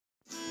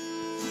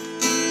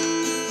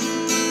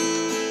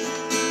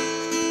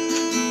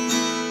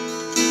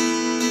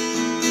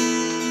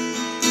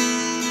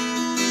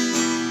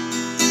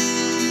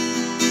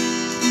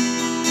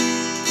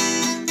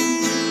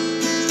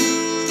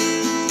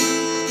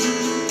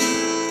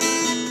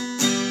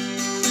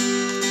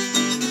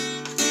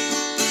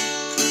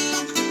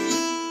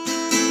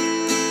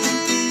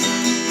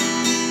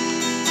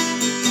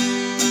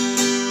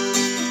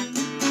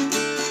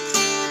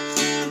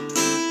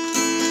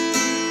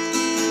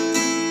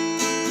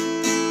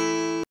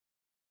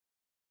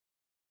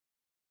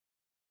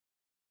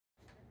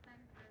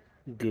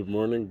Good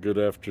morning, good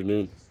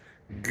afternoon,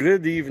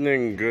 good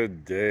evening,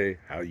 good day.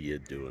 How you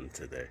doing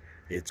today?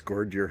 It's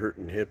Gord, your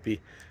hurtin' hippie.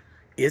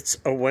 It's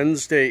a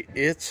Wednesday.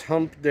 It's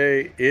hump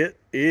day. It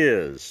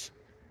is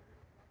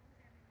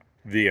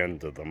the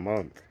end of the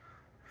month.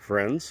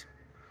 Friends,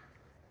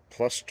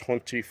 plus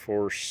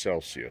 24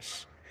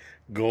 Celsius.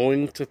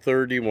 Going to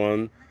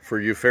 31. For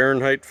you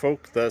Fahrenheit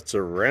folk, that's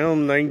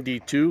around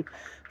 92.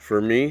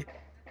 For me,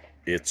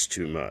 it's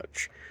too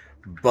much.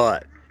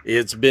 But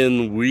it's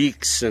been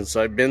weeks since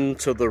I've been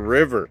to the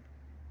river.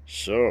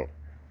 So,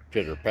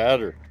 pitter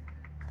patter,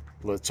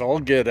 let's all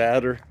get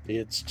at her.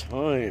 It's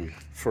time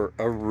for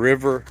a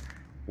river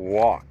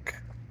walk.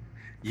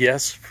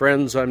 Yes,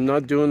 friends, I'm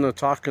not doing a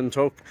Talk N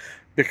Toke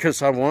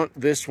because I want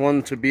this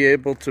one to be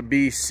able to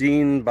be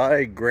seen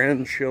by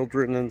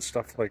grandchildren and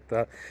stuff like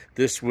that.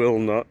 This will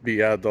not be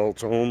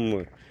adults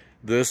only.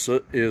 This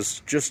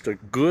is just a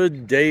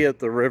good day at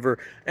the river,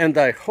 and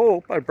I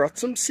hope I brought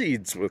some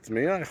seeds with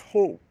me. I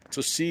hope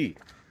to see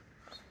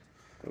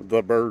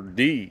the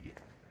birdie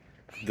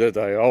that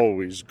I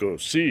always go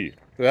see.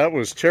 That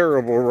was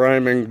terrible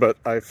rhyming, but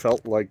I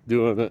felt like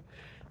doing it.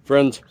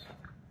 Friends,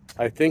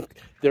 I think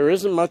there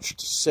isn't much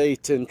to say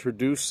to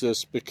introduce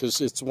this because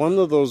it's one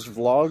of those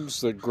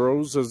vlogs that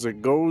grows as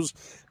it goes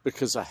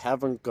because I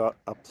haven't got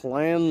a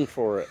plan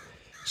for it.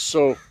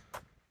 So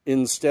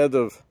instead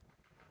of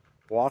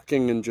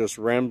walking and just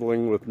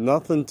rambling with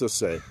nothing to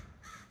say,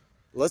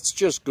 let's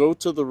just go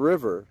to the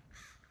river.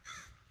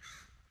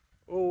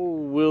 Oh,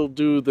 we'll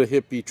do the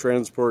hippie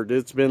transport.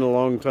 It's been a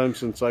long time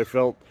since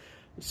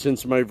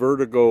since my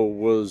vertigo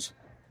was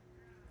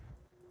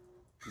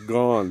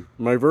gone.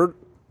 Let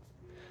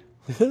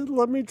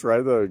me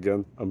try that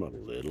again. I'm a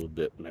little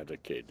bit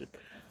medicated.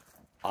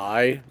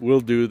 I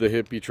will do the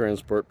hippie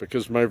transport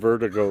because my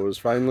vertigo has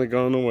finally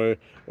gone away,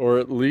 or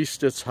at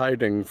least it's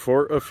hiding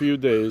for a few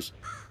days.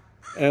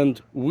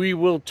 And we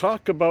will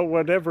talk about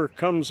whatever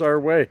comes our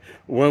way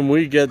when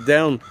we get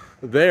down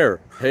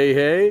there.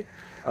 Hey,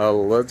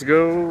 let's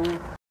go.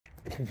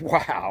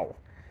 Wow.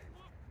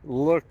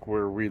 Look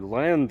where we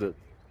landed.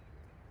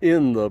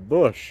 In the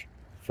bush.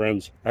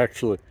 Friends,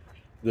 actually,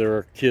 there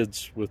are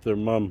kids with their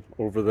mom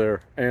over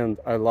there. And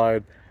I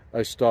lied.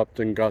 I stopped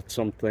and got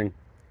something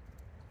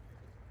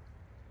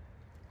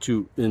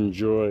to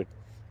enjoy.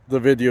 The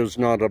video's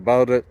not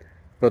about it,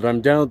 but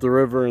I'm down at the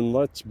river, and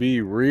let's be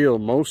real.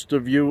 Most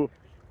of you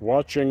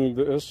watching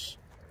this,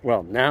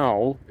 well,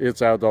 now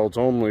it's adults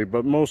only,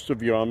 but most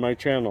of you on my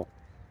channel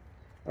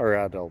are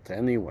adult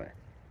anyway.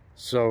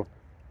 So,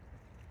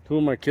 who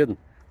am I kidding?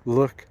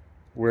 Look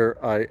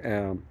where I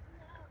am.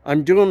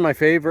 I'm doing my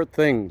favorite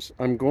things.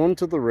 I'm going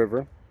to the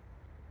river.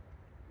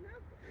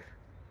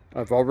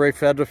 I've already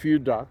fed a few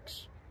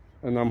ducks,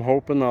 and I'm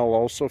hoping I'll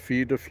also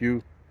feed a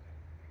few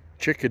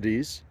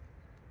chickadees.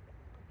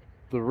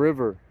 The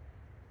river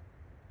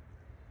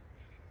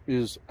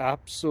is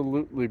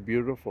absolutely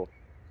beautiful.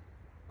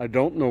 I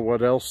don't know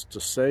what else to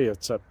say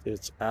except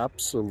it's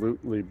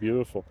absolutely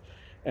beautiful.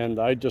 And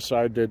I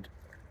decided,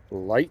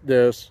 like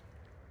this,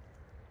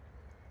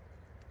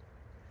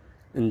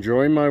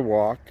 enjoy my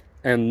walk.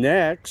 And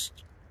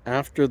next,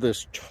 after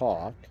this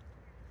talk,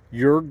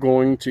 you're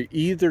going to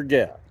either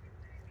get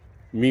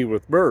me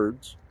with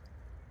birds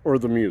or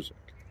the music.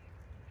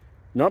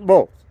 Not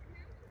both.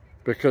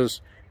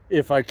 Because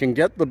if I can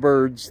get the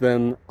birds,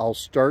 then I'll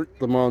start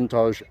the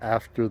montage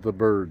after the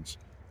birds.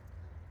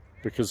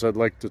 Because I'd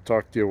like to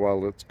talk to you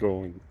while it's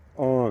going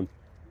on.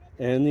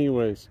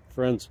 Anyways,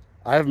 friends,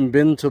 I haven't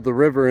been to the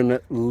river in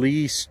at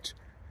least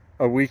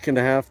a week and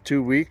a half,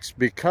 2 weeks,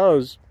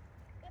 because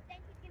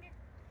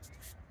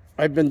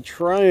I've been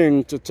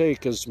trying to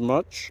take as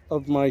much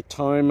of my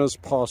time as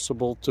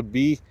possible to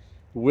be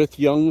with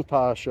young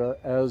Pasha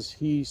as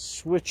he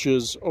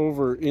switches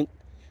over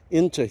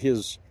into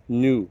his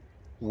new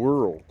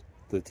world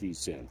that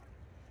he's in.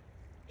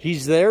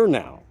 He's there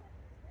now.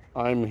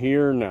 I'm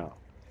here now.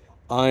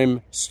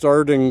 I'm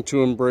starting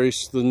to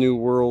embrace the new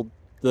world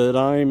that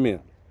I'm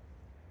in.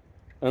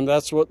 And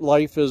that's what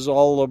life is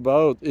all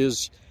about,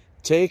 is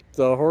take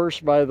the horse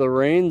by the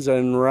reins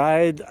and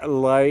ride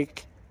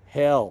like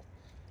hell.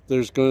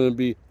 There's going to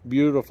be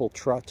beautiful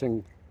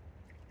trotting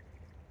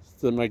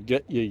that might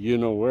get you, you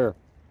know where.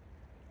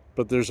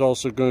 But there's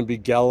also going to be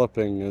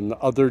galloping and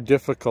other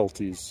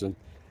difficulties. And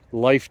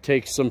life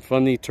takes some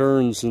funny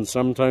turns, and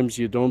sometimes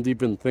you don't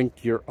even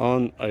think you're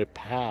on a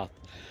path.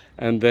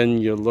 And then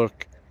you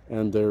look,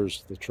 and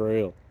there's the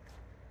trail.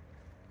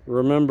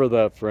 Remember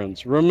that,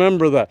 friends.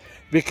 Remember that.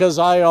 Because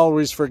I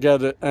always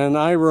forget it, and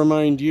I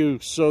remind you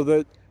so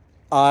that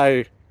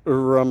I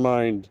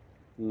remind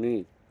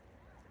me.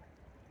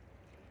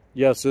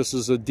 Yes, this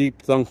is a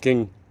deep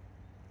thunking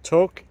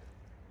toke.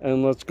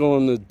 And let's go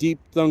on the deep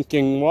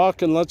thunking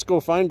walk, and let's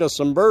go find us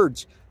some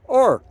birds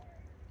or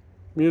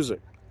music.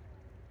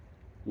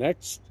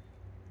 Next.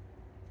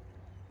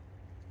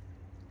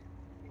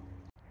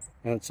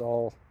 And it's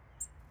all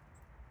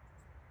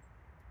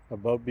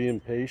about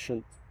being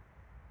patient.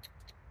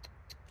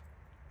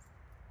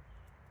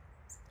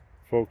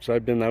 Folks,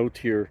 I've been out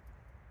here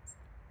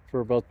for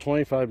about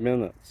 25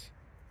 minutes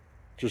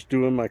just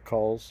doing my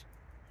calls.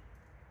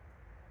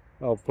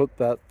 I'll put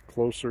that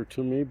closer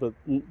to me, but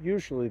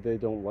usually they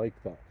don't like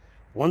that.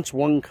 Once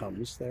one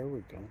comes, there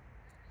we go.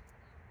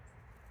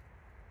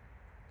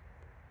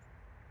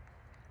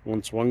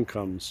 Once one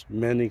comes,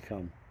 many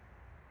come.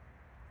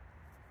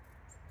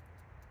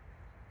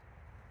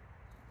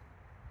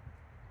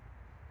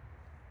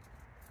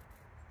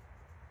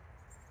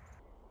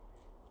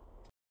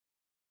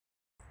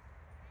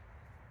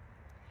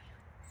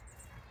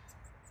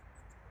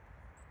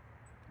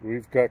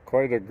 We've got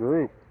quite a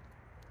group.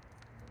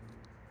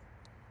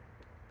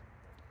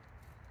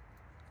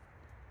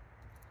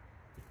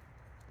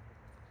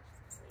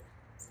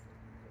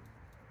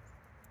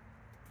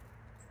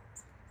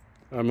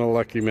 I'm a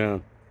lucky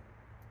man.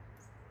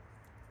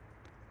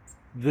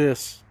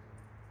 This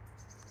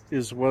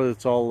is what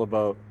it's all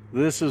about.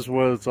 This is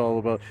what it's all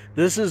about.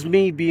 This is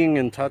me being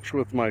in touch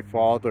with my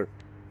Father.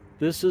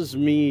 This is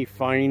me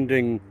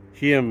finding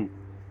Him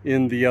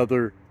in the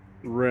other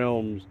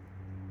realms.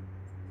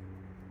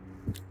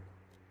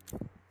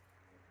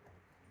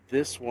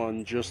 This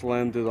one just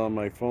landed on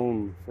my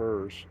phone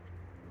first.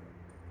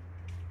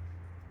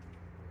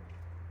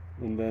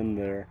 And then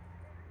there.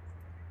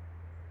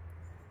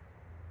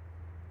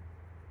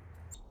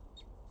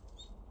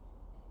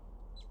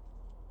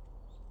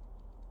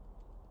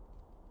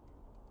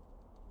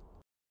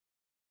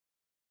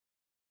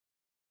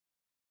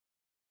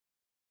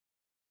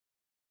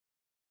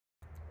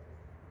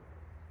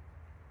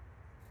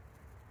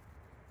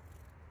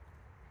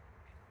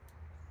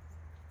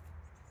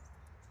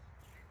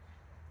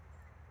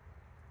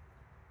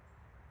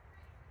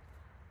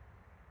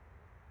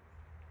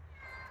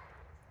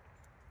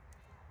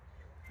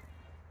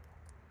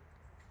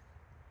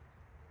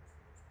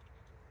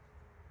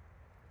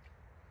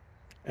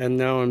 And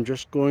now I'm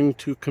just going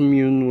to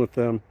commune with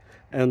them,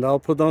 and I'll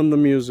put on the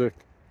music,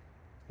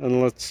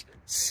 and let's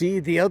see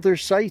the other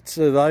sights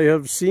that I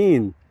have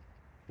seen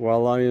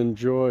while I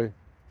enjoy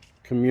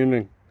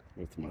communing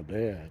with my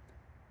dad.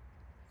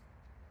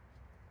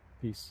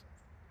 Peace.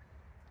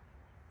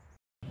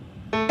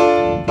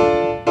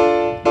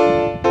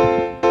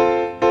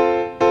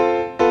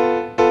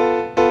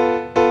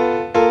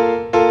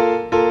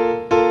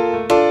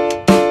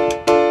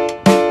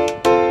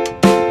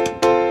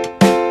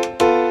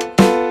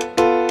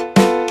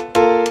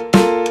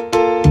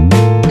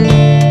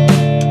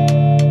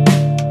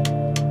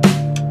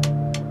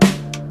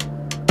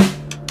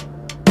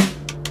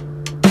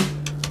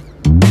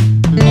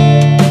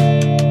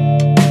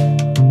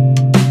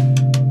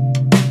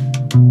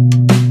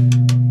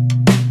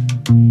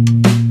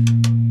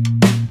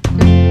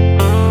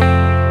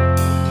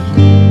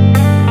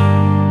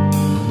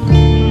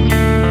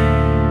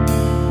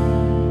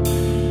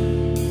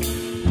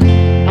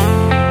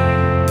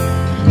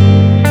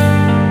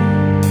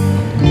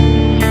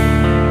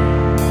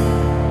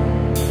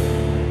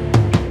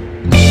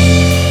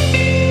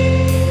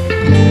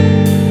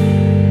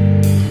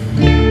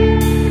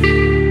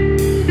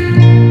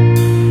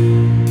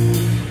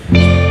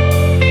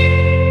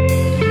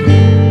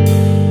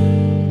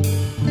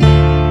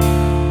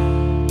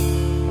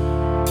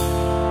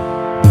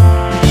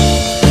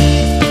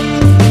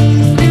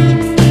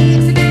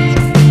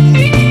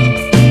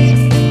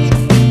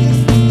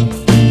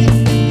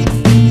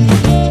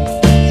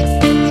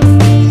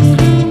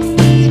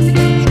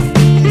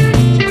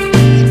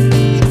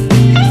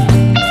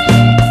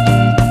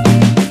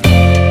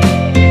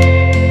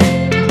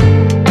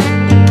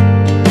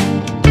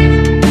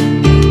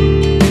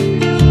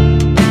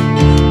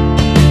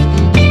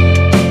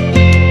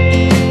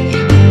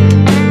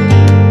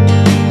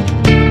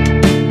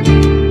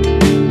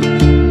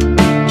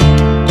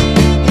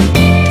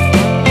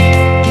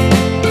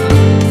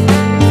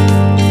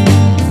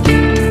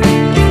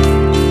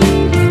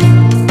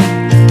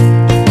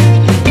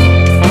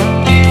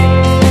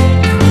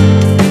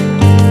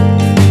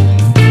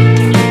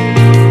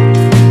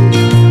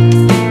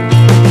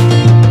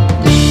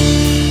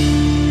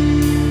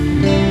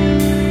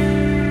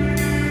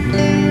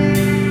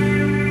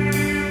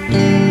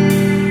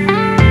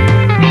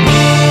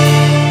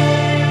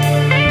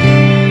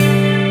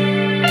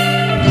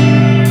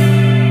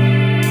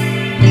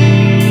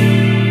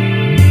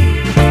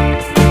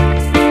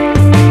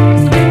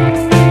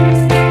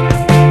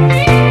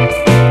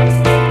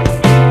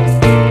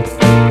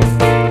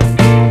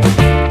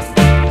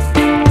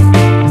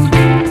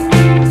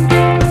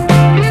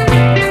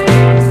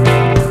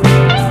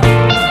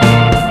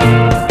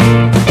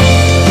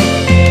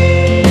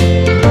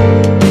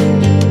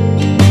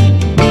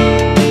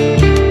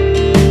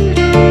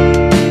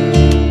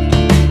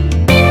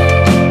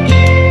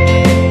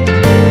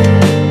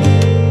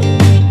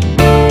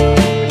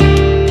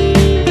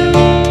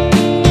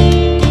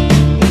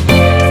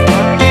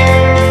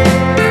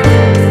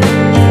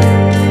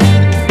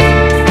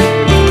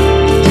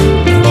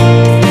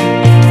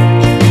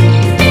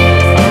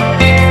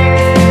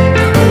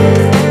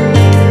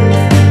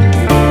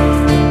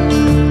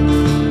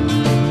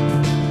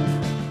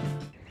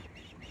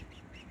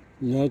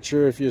 Not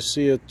sure if you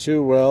see it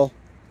too well,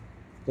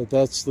 But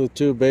that's the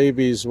two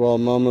babies while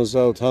Mama's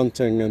out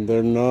hunting, and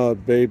they're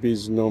not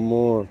babies no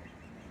more.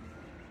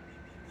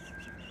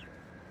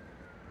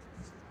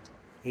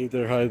 Hey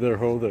there, hi there,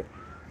 ho there.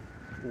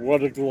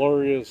 What a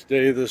glorious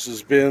day this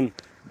has been,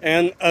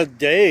 and a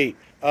day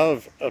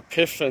of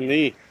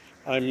epiphany,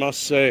 I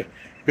must say,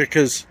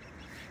 because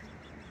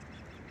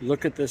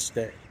look at this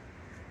day.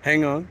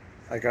 Hang on,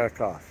 I got a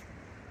cough.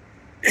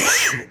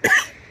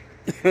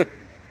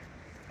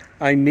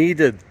 I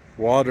needed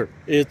water.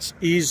 It's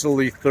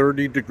easily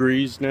 30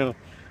 degrees now,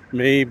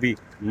 maybe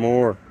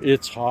more.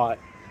 It's hot.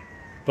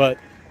 But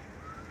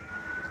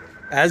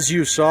as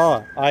you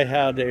saw, I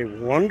had a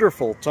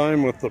wonderful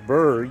time with the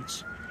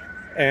birds.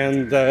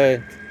 And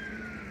let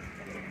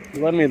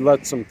me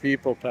let some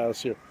people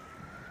pass here.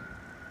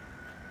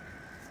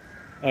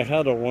 I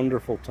had a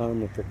wonderful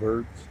time with the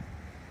birds.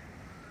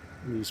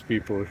 These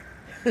people,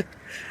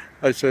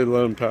 I say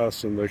let them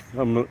pass and they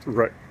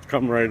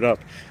come right up.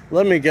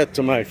 Let me get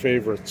to my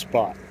favorite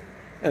spot.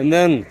 And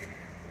then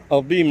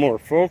I'll be more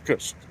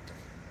focused.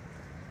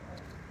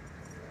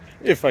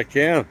 If I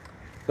can.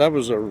 That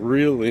was a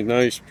really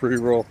nice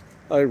pre-roll.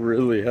 I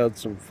really had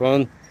some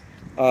fun.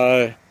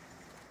 But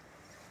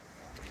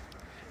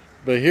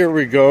here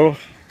we go.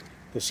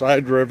 The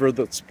side river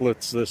that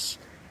splits this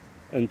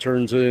and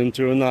turns it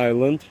into an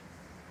island.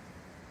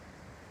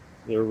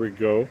 There we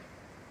go.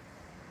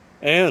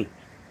 And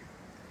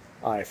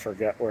I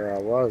forget where I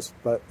was,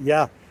 but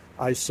yeah,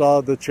 I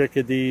saw the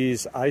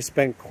chickadees. I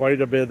spent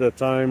quite a bit of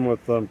time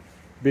with them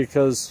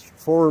because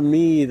for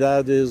me,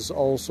 that is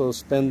also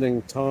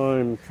spending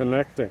time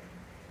connecting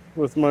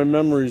with my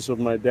memories of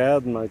my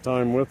dad and my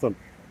time with him.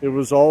 It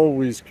was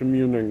always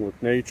communing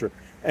with nature,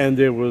 and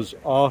it was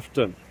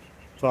often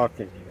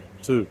talking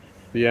to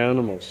the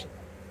animals.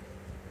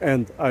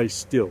 And I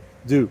still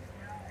do.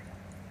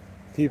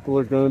 People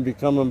are going to be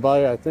coming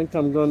by. I think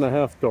I'm going to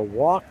have to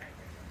walk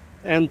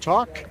and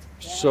talk.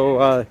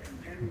 So,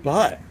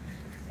 but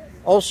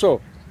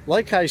also,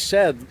 like I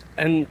said,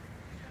 and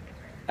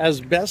as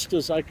best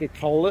as I could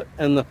call it,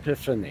 an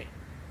epiphany.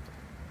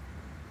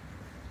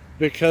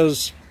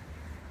 Because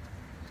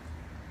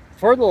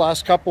for the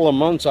last couple of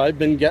months, I've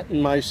been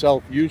getting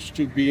myself used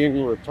to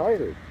being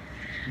retired,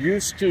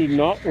 used to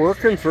not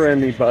working for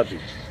anybody,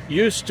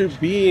 used to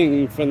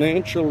being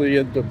financially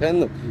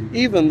independent,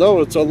 even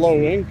though it's a low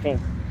income.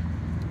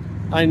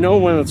 I know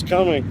when it's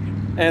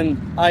coming,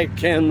 and I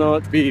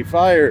cannot be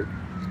fired.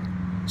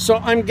 So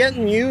I'm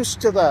getting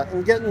used to that.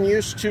 I'm getting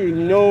used to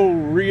no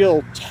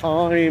real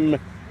time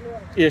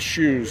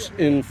issues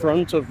in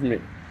front of me.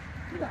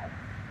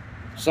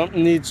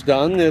 Something needs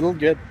done, it'll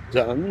get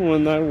done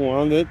when I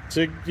want it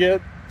to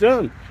get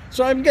done.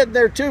 So I'm getting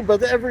there too,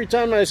 but every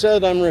time I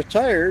said I'm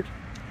retired,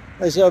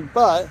 I said,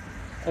 but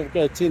I've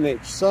got a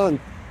teenage son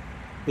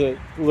that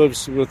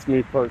lives with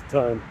me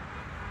part-time,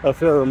 a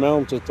fair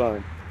amount of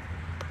time.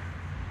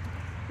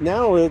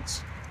 Now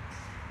it's,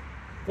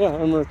 yeah,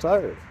 I'm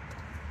retired.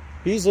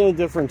 He's in a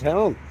different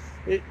town.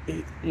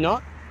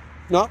 Not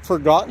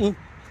forgotten,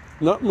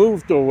 not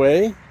moved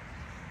away,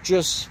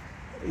 just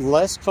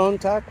less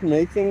contact,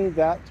 making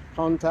that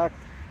contact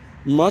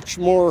much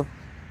more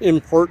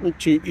important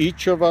to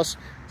each of us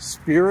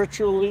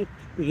spiritually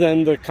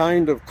than the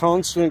kind of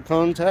constant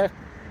contact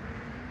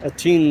a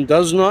teen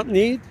does not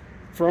need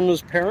from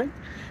his parent.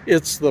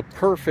 It's the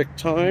perfect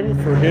time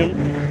for him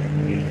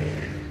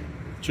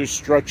to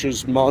stretch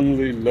his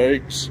manly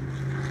legs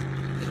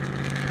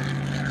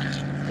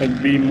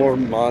and be more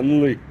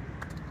manly.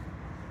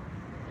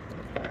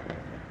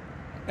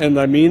 And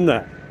I mean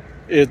that.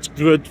 It's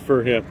good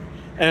for him.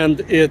 And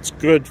it's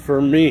good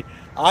for me.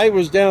 I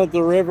was down at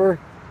the river.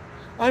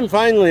 I'm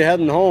finally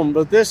heading home,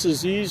 but this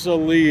is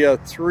easily a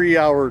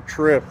 3-hour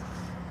trip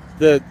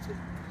that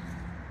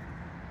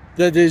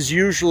is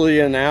usually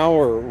an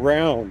hour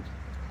round.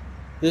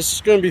 This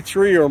is going to be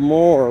 3 or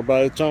more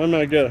by the time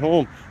I get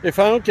home. If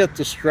I don't get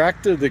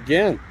distracted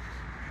again,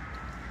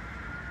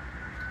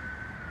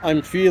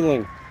 I'm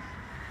feeling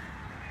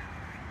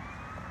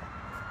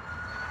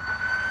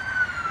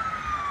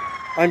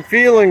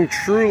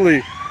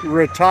truly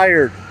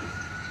retired.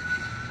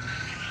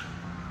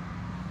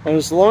 And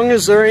as long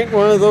as there ain't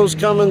one of those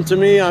coming to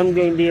me, I'm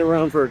going to be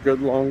around for a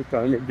good long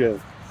time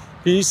again.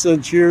 Peace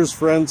and cheers,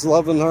 friends,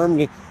 love and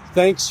harmony.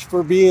 Thanks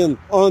for being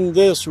on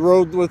this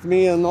road with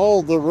me and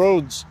all the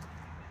roads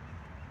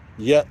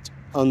yet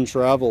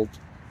untraveled.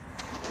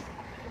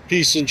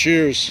 Peace and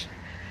cheers.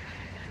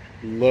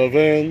 Love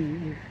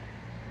and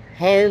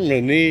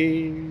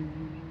harmony.